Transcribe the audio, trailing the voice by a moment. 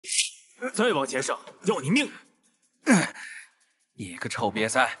再往前上，要你命！你个臭瘪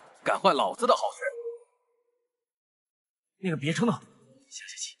三，敢坏老子的好事！那个别冲动，消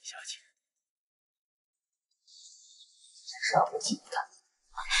消气，消消气。让我进的。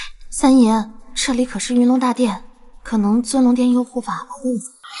三爷，这里可是云龙大殿，可能尊龙殿右护法会护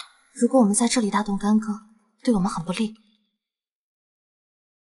法。如果我们在这里大动干戈，对我们很不利。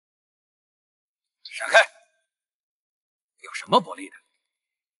闪开！有什么不利的？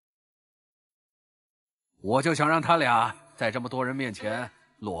我就想让他俩在这么多人面前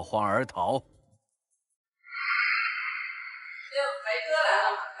落荒而逃。白哥来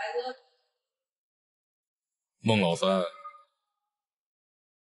了，白哥。孟老三，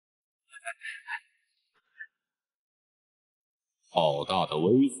好大的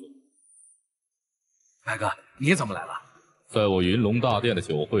威风！白哥，你怎么来了？在我云龙大殿的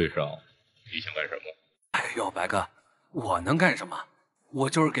酒会上，你想干什么？哎呦，白哥，我能干什么？我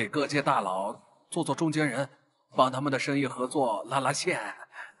就是给各界大佬做中间人，帮他们的生意合作拉拉线。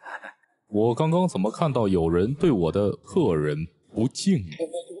我刚刚怎么看到有人对我的客人不敬呢？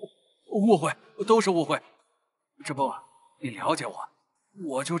误会，都是误会。这不，你了解我，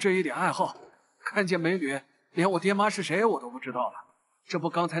我就这一点爱好，看见美女，连我爹妈是谁我都不知道了。这不，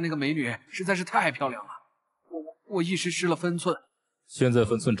刚才那个美女实在是太漂亮了，我一时失了分寸。现在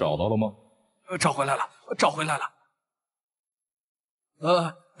分寸找到了吗？找回来了，找回来了。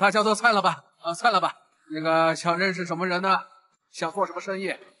大家都散了吧，散了吧。那个想认识什么人呢？想做什么生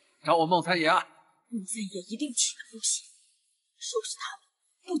意，找我孟三爷啊。孟三爷一定起了夫心，收拾他们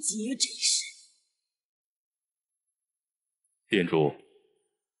不急于这一时。店主，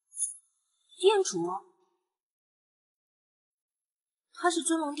店主，他是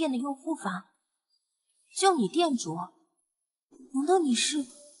尊龙殿的右护法，叫你店主，难道你是？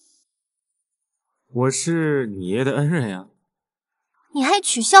我是你爷的恩人呀。你还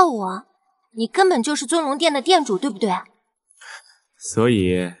取笑我？你根本就是尊龙殿的店主，对不对？所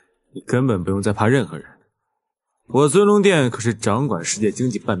以你根本不用再怕任何人。我尊龙殿可是掌管世界经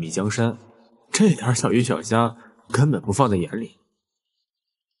济半壁江山，这点小鱼小虾根本不放在眼里。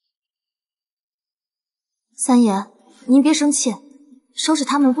三爷，您别生气，收拾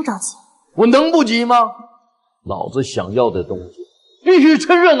他们不着急。我能不急吗？老子想要的东西必须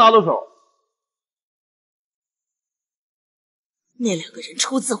趁热拿到手。那两个人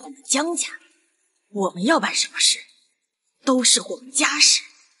出自我们江家，我们要办什么事，都是我们家事。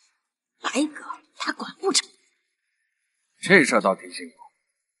白哥他管不着。这事倒挺辛苦。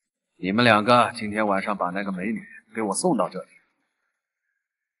你们两个今天晚上把那个美女给我送到这里。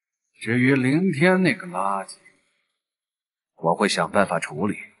至于凌天那个垃圾，我会想办法处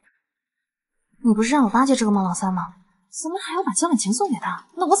理。你不是让我巴结这个孟老三吗？怎么还要把江里钱送给他？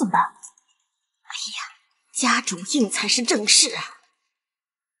那我怎么办？哎呀，家主印才是正事啊！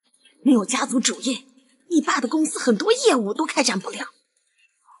没有家族主印，你爸的公司很多业务都开展不了。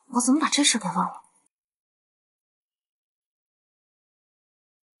我怎么把这事给忘了？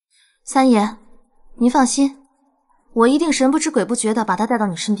三爷，您放心，我一定神不知鬼不觉的把他带到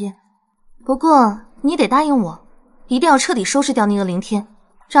你身边。不过你得答应我，一定要彻底收拾掉那个凌天，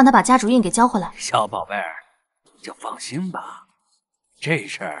让他把家主印给交回来。小宝贝儿，你就放心吧，这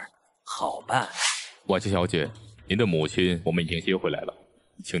事儿好办。婉琪小姐，您的母亲我们已经接回来了，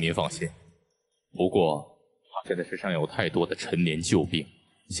请您放心。不过她现在身上有太多的陈年旧病，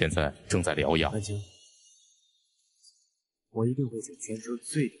现在正在疗养。安晴，我一定会请全州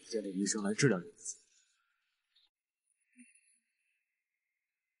最顶尖的医生来治疗你的疾病。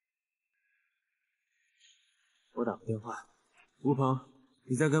我打个电话，吴鹏，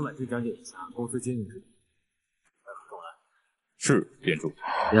你再跟婉清讲解一下公司经营制度。来合同来。是，店主。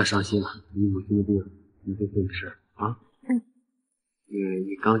不要伤心了，你母亲的病一定会没事啊。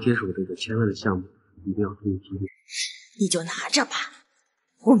你刚接手这个千万的项目，一定要注意纪律。你就拿着吧，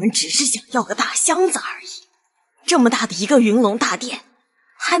我们只是想要个大箱子而已。这么大的一个云龙大殿，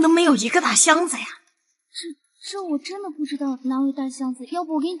还能没有一个大箱子呀？这我真的不知道哪有大箱子，要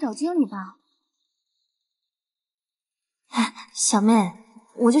不我给你找经理吧。哎，小妹，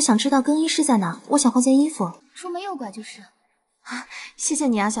我就想知道更衣室在哪，我想换件衣服。出门右拐就是。谢谢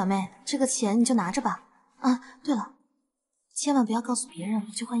你啊，小妹，这个钱你就拿着吧。啊，对了，千万不要告诉别人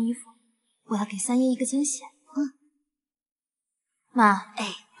我去换衣服，我要给三爷一个惊喜。妈，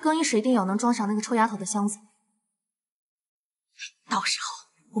更衣室一定有能装上那个臭丫头的箱子。到时候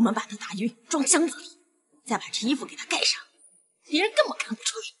我们把她打晕，装箱子里，再把这衣服给她盖上，别人根本看不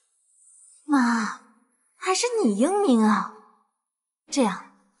出来。妈，还是你英明啊！这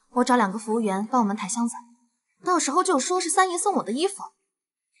样，我找2个服务员帮我们抬箱子，到时候就说是三爷送我的衣服，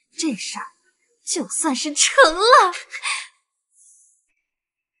这事儿就算是成了。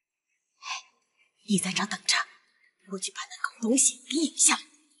你在这等着，我去把那狗东西给引下来。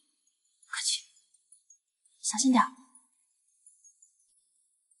快去，小心点。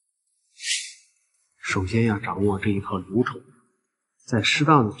首先要掌握这一套流程，再适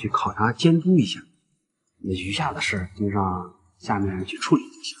当的去考察监督一下。那余下的事就让下面人去处理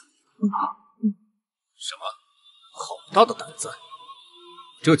就行。什么？好大的胆子！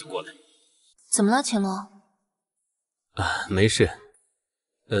这就过来。怎么了，秦罗？没事。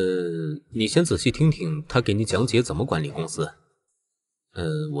你先仔细听听他给你讲解怎么管理公司。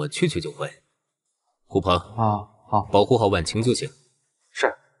我去就会。顾鹏，好，保护好婉晴就行。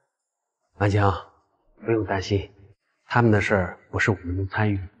是。婉晴，不用担心，他们的事儿不是我们能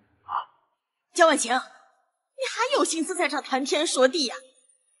参与啊。江婉晴，你还有心思在这谈天说地呀？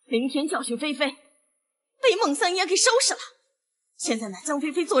明天教训菲菲，被孟三爷给收拾了。现在拿江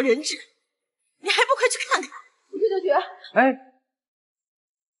菲菲做人质，你还不快去看看？不去就去。哎，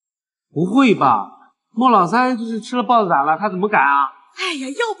不会吧？孟老三就是吃了豹子胆了，他怎么敢啊？哎呀，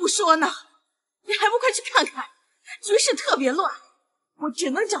要不说呢，你还不快去看看？局势特别乱，我只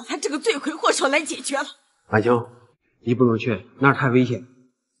能找他这个罪魁祸首来解决了。婉晴，你不能去，那儿太危险，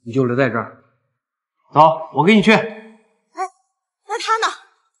你就留在这儿。走，我跟你去。哎，那他呢？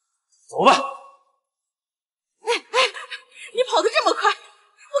走吧。你跑得这么快，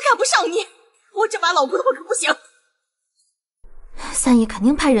我赶不上你，我这把老骨头可不行。三爷肯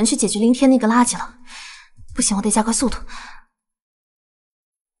定派人去解决林天那个垃圾了，不行，我得加快速度。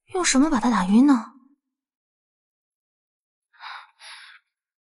用什么把他打晕呢？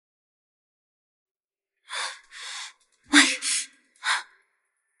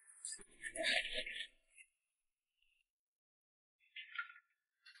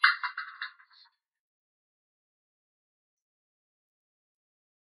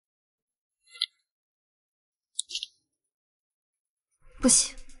不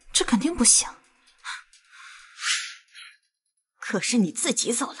行，这肯定不行。可是你自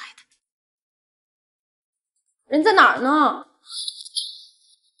己走来的，人在哪儿呢？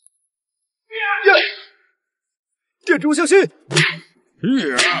店主小心！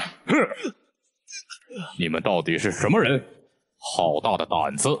你们到底是什么人？好大的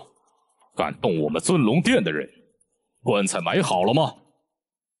胆子，敢动我们尊龙殿的人！棺材买好了吗？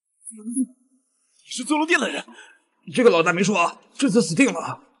你是尊龙殿的人，你这个老大没说啊，这次死定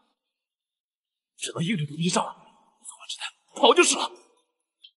了，只能硬着头皮上了。放完子弹跑就是了。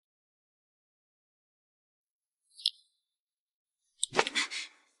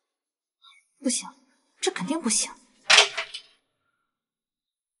不行，这肯定不行。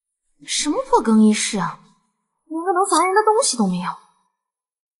什么破更衣室啊，连个能防人的东西都没有。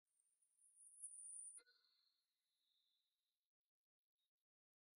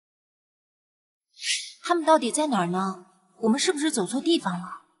他们到底在哪儿呢？我们是不是走错地方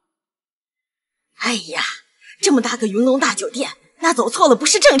了？哎呀，这么大个云龙大酒店，那走错了不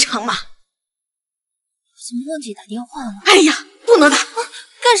是正常吗？怎么忘记打电话了？哎呀，不能打！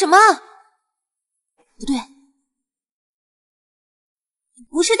干什么？不对，你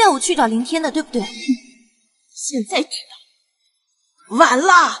不是带我去找林天的，对不对？现在知道，晚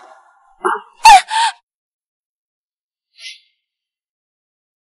了。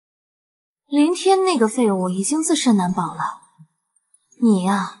林天那个废物已经自身难保了，你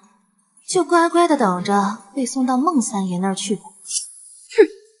呀，就乖乖的等着被送到孟三爷那儿去吧。哼！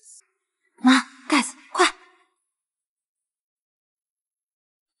妈，盖子，快！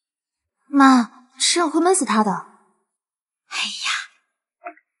妈，吃了会闷死他的。哎呀，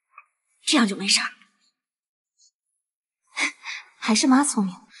这样就没事儿。还是妈聪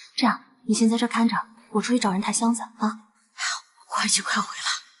明。这样，你先在这看着，我出去找人抬箱子啊。好，快去快回了。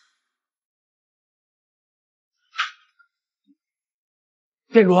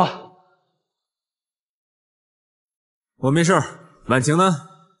店主，我没事儿。婉晴呢？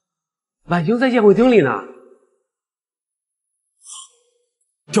婉晴在宴会厅里呢。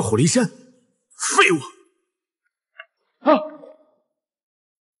调虎离山，废物！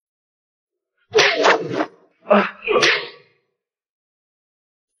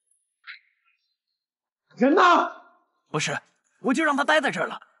人呢？不是，我就让他待在这儿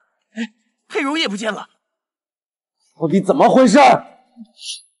了。哎，佩柔也不见了，到底怎么回事？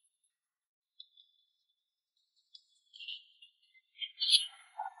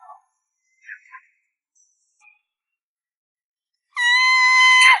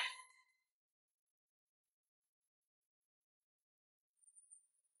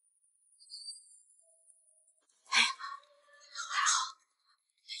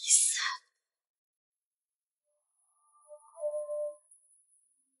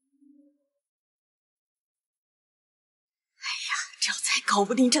只要再搞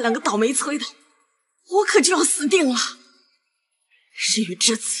不定这两个倒霉催的，我可就要死定了。事已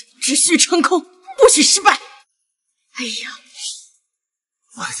至此，只需成功，不许失败。哎呀，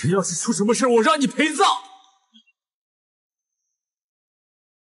婉晴要是出什么事，我让你陪葬。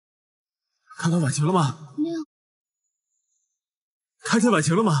看到婉晴了吗？没有。看见婉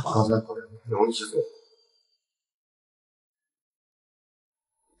晴了吗？刚才有一起走。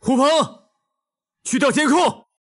胡鹏，去调监控。